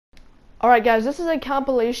Alright guys, this is a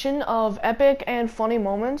compilation of epic and funny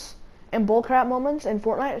moments and bullcrap moments in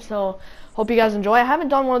Fortnite, so hope you guys enjoy. I haven't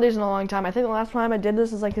done one of these in a long time. I think the last time I did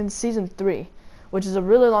this is like in season 3, which is a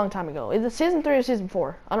really long time ago. Either season 3 or season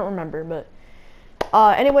 4, I don't remember, but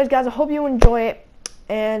anyways guys, I hope you enjoy it,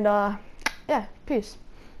 and yeah, peace.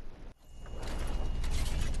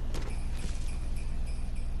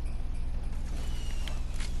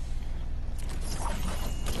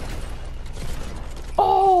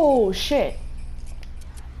 Oh shit.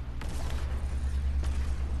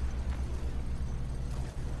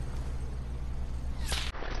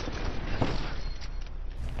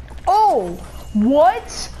 Oh,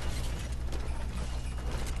 what?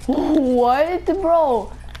 What,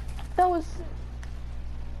 bro? That was...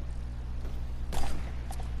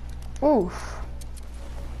 Oof.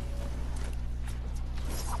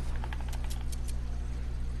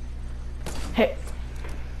 Hey.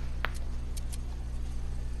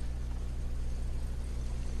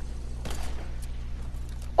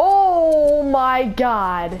 Oh my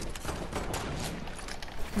god.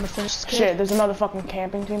 Shit, there's another fucking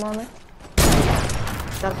camping team on there.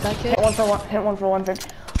 Got that kid? Hit one for 150.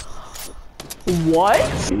 What?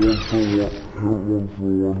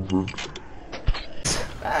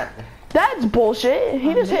 That's bullshit.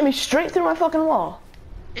 He just hit me straight through my fucking wall.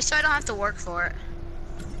 Just so I don't have to work for it.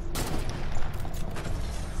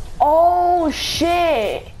 Oh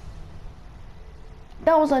shit.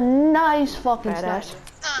 That was a nice fucking snipe.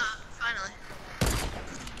 Finally.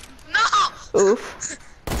 No! Oof.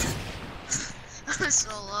 I was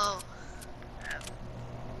so low.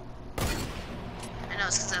 I know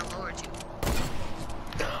it's because I lowered you.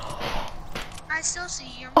 I still see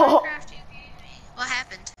your Minecraft you gave me. What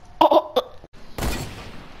happened? Oh.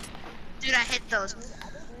 Dude, I hit those.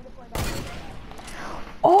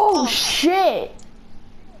 Oh shit.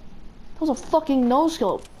 That was a fucking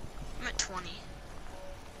no-scope. I'm at 20.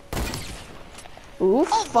 Oof,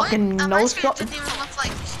 Oh, fucking no-scope. Didn't even look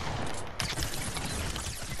like...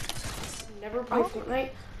 Never played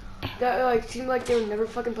Fortnite. That like seemed like they would never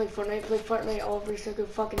fucking play Fortnite. Play Fortnite all every single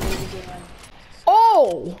fucking day of their life.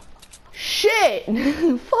 Oh shit.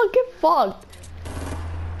 Fucking fucked.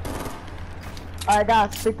 I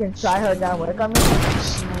got freaking tryhard that work on me.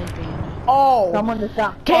 Oh. Someone just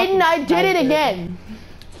got Caden, I did it again.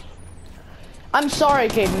 I'm sorry,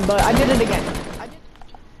 Caden, but I did it again. I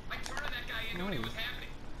turned that guy into and it was happening.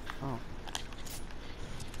 Oh.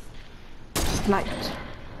 Sniped.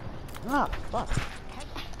 Ah, fuck.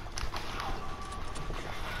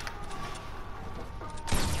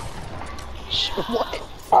 What?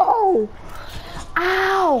 Oh!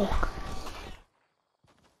 Ow!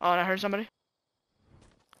 Oh, and I heard somebody.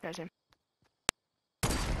 Yeah, same.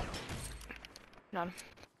 Got him.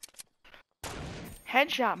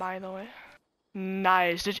 Headshot, by the way.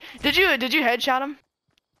 Nice. Did you headshot him?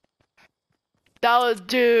 That was,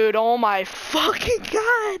 dude. Oh my fucking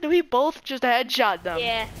god! We both just headshot them.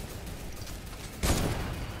 Yeah.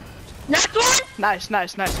 Next one. Nice.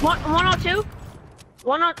 102.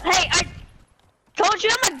 102. Hey, I told you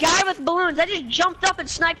I'm a guy with balloons. I just jumped up and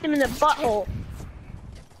sniped him in the butthole.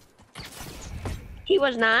 He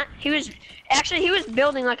was not. He was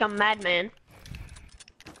building like a madman.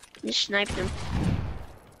 Just sniped him.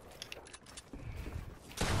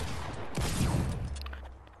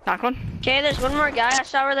 Knock one. Okay, there's one more guy. I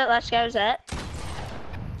saw where that last guy was at.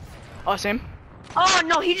 Oh, same. Oh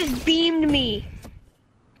no, he just beamed me.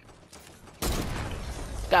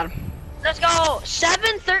 Got him. Let's go.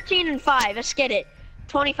 7, 13, and 5. Let's get it.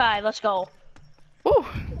 25. Let's go. Woo.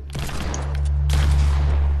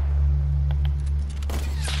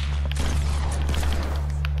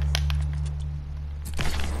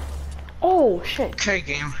 Oh shit. Okay,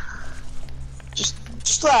 game.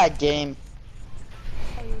 Just lag game.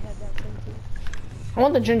 I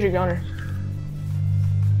want the ginger gunner.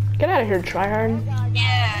 Get out of here, tryhard.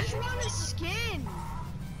 Yeah.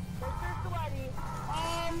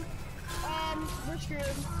 We're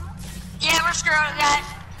screwed. Yeah, we're screwed, guys.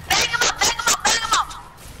 Bang him up.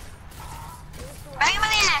 Bang him in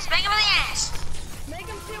the ass. Make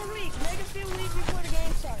him feel weak. Before the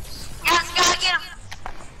game starts. Guys, gotta get him.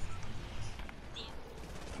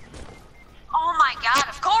 Oh my god,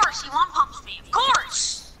 of course, he one-pumps me, of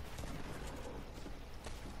course.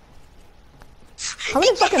 How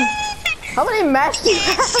many matches do you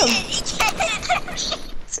have?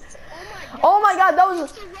 Oh my god, that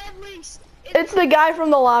was... It's the guy from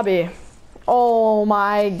the lobby. Oh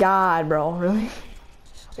my god, bro, really?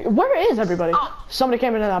 Where is everybody? Oh. Somebody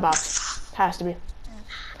came into that box. Has to be.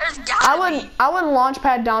 There's gotta be. I wouldn't launch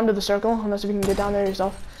pad down to the circle unless you can get down there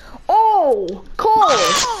yourself. Oh, Cole!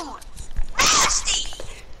 Oh, nasty!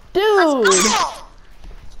 Dude! Oh!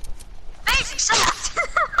 Amazing shot!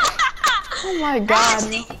 Oh my god.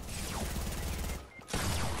 Nasty.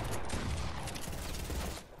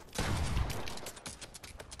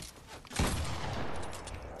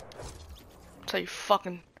 That's how you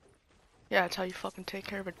fucking... Yeah, that's how you fucking take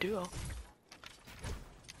care of a duo.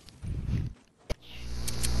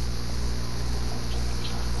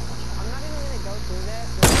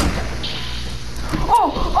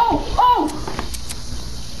 Oh!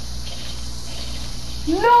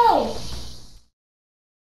 No!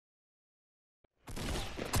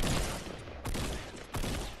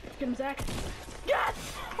 Get him, Zach. Yes!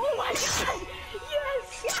 Oh my god!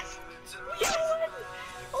 Yes! Yes! We won!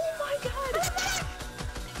 Oh my god!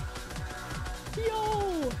 Yo!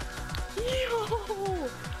 Yo!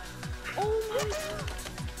 Oh my god!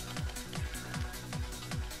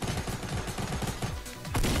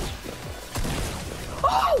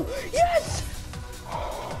 Oh! Yes!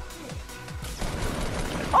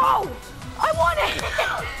 Oh! I won it!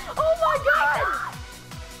 Oh my god!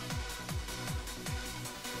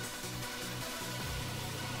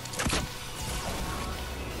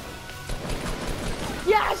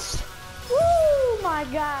 Yes! Woo! My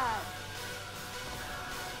god!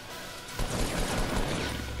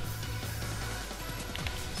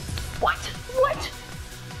 What? What?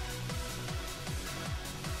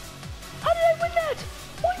 How did I win that?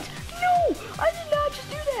 What? No! I did not just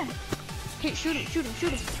do that! Okay, shoot him, shoot him,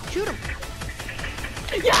 shoot him, shoot him.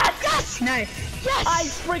 Yes! Yes! Nice. Yes! I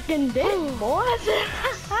freaking did, boys!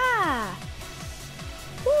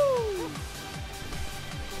 Woo!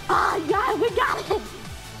 Ah, yeah, we got it!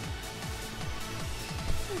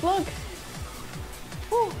 Look!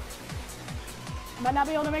 Woo! Might not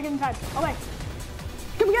be able to make it in time. Oh wait!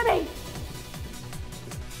 Come get me!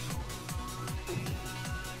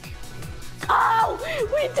 Oh!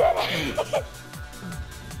 We did it!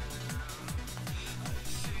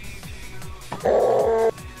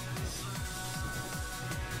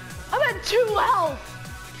 I'm at 2 health!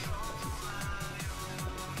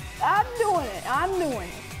 I'm doing it, I'm doing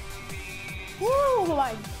it. Woo,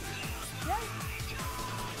 like, yes.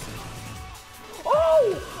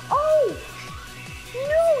 Oh, oh,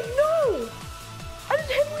 no, I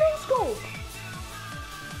just hit no scope.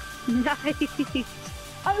 Nice.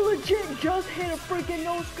 I legit just hit a freaking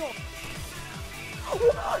no scope.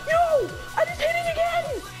 No, I just hit it again.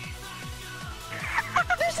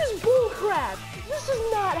 This is bullcrap. This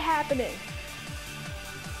is not happening.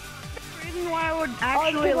 The reason why I would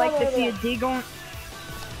actually like to see a Deagle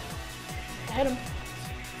Hit him.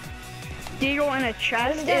 in a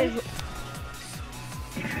chest again. is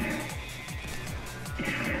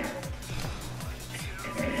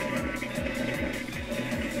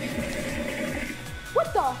What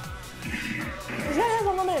the? This guy has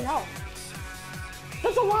unlimited health.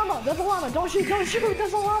 That's a llama. That's a llama. Don't shoot. Don't shoot.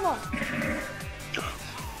 That's a llama.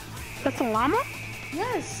 that's a llama?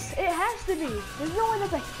 Yes, it has to be. There's no way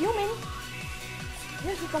that's a human.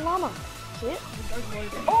 Yes, it's a llama. See it?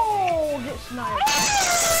 Oh, get sniped.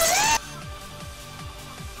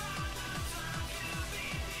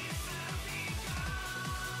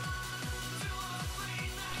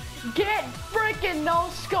 Get freaking no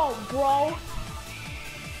scope, bro.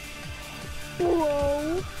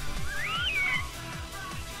 Bro.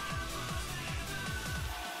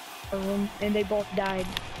 And they both died.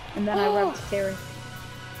 And then I rubbed Sarah.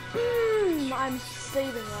 I'm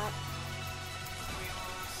saving that.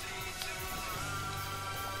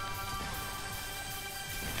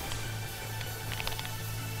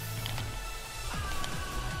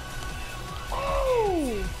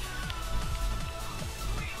 Oh!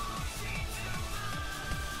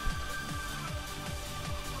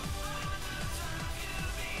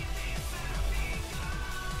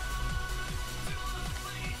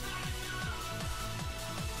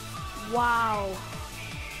 Wow.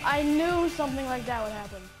 I knew something like that would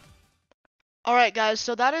happen. Alright guys,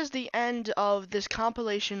 so that is the end of this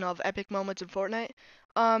compilation of epic moments in Fortnite.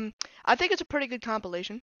 I think it's a pretty good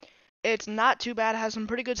compilation. It's not too bad, it has some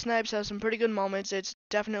pretty good snipes, has some pretty good moments. It's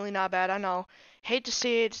definitely not bad, I know. Hate to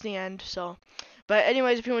see it, it's the end, so. But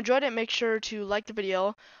anyways, if you enjoyed it, make sure to like the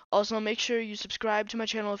video. Also, make sure you subscribe to my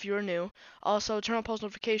channel if you are new. Also, turn on post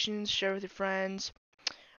notifications, share with your friends.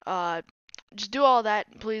 Just do all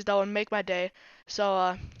that, please, that would make my day.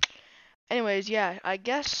 So, anyways, yeah, I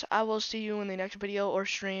guess I will see you in the next video or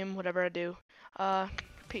stream, whatever I do.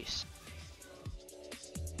 Peace.